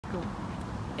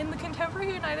In the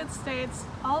contemporary United States,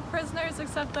 all prisoners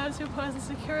except those who pose a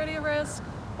security risk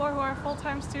or who are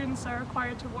full-time students are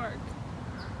required to work.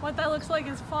 What that looks like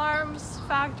is farms,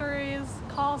 factories,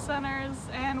 call centers,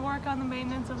 and work on the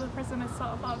maintenance of the prison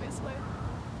itself, obviously.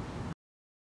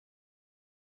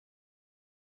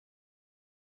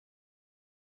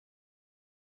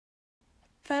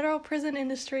 Federal Prison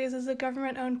Industries is a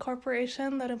government-owned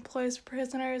corporation that employs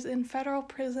prisoners in federal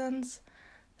prisons.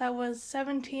 That was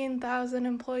 17,000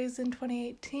 employees in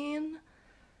 2018,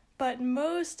 but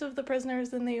most of the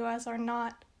prisoners in the U.S. are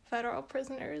not federal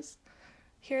prisoners.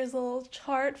 Here's a little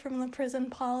chart from the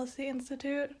Prison Policy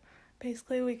Institute.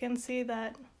 Basically, we can see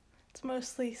that it's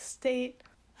mostly state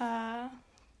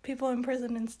people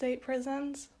imprisoned in state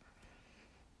prisons.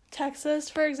 Texas,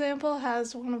 for example,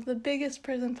 has one of the biggest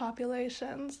prison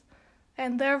populations,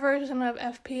 and their version of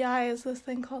FPI is this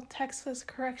thing called Texas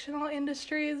Correctional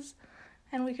Industries,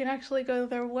 and we can actually go to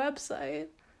their website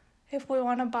if we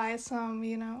want to buy some,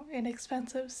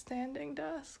 inexpensive standing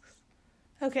desks.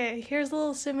 Okay, here's a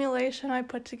little simulation I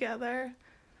put together.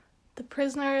 The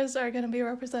prisoners are going to be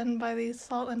represented by these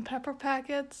salt and pepper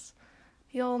packets.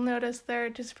 You'll notice they're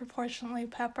disproportionately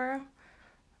pepper.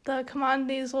 The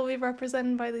commodities will be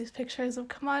represented by these pictures of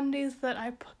commodities that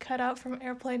I cut out from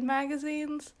airplane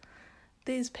magazines.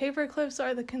 These paper clips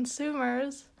are the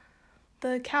consumers.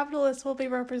 The capitalists will be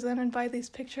represented by these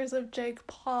pictures of Jake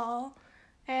Paul,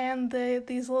 and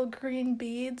these little green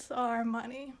beads are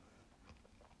money.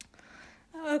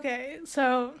 Okay,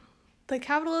 so the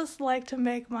capitalists like to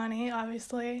make money,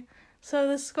 obviously, so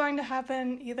this is going to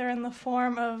happen either in the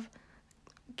form of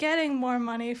getting more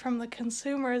money from the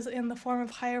consumers in the form of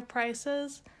higher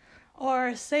prices,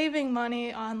 or saving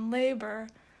money on labor,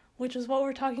 which is what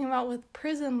we're talking about with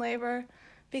prison labor,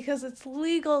 because it's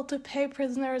legal to pay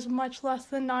prisoners much less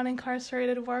than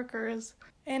non-incarcerated workers,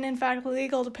 and in fact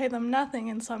legal to pay them nothing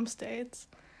in some states.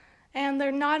 And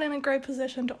they're not in a great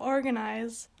position to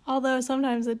organize, although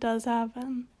sometimes it does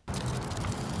happen.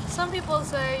 Some people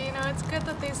say, it's good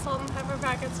that these salt and pepper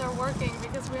packets are working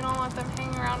because we don't want them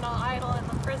hanging around all idle in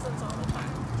the prisons all the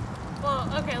time.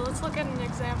 Well, okay, let's look at an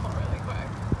example really quick.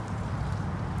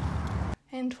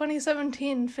 In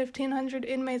 2017, 1,500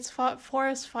 inmates fought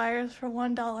forest fires for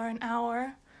 $1 an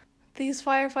hour. These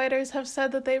firefighters have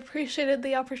said that they appreciated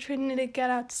the opportunity to get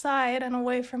outside and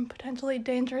away from potentially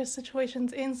dangerous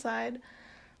situations inside,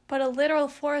 but a literal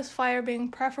forest fire being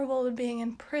preferable to being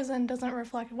in prison doesn't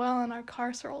reflect well on our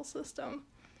carceral system.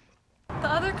 The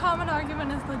other common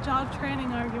argument is the job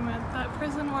training argument, that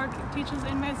prison work teaches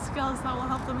inmates skills that will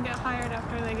help them get hired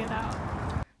after they get out.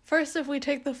 First, if we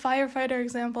take the firefighter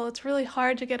example, it's really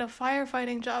hard to get a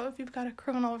firefighting job if you've got a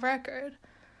criminal record.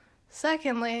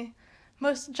 Secondly,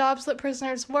 most jobs that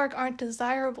prisoners work aren't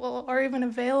desirable or even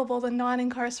available to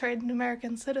non-incarcerated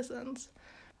American citizens.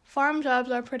 Farm jobs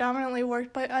are predominantly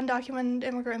worked by undocumented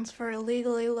immigrants for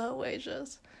illegally low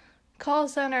wages. Call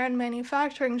center and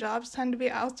manufacturing jobs tend to be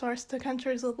outsourced to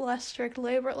countries with less strict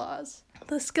labor laws.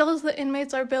 The skills that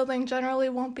inmates are building generally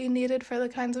won't be needed for the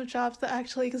kinds of jobs that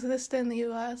actually exist in the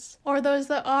U.S., or those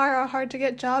that are hard to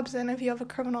get jobs in if you have a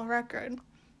criminal record.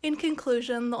 In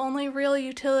conclusion, the only real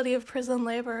utility of prison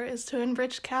labor is to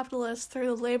enrich capitalists through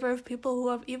the labor of people who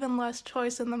have even less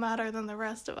choice in the matter than the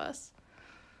rest of us.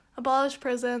 Abolish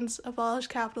prisons, abolish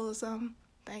capitalism.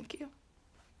 Thank you.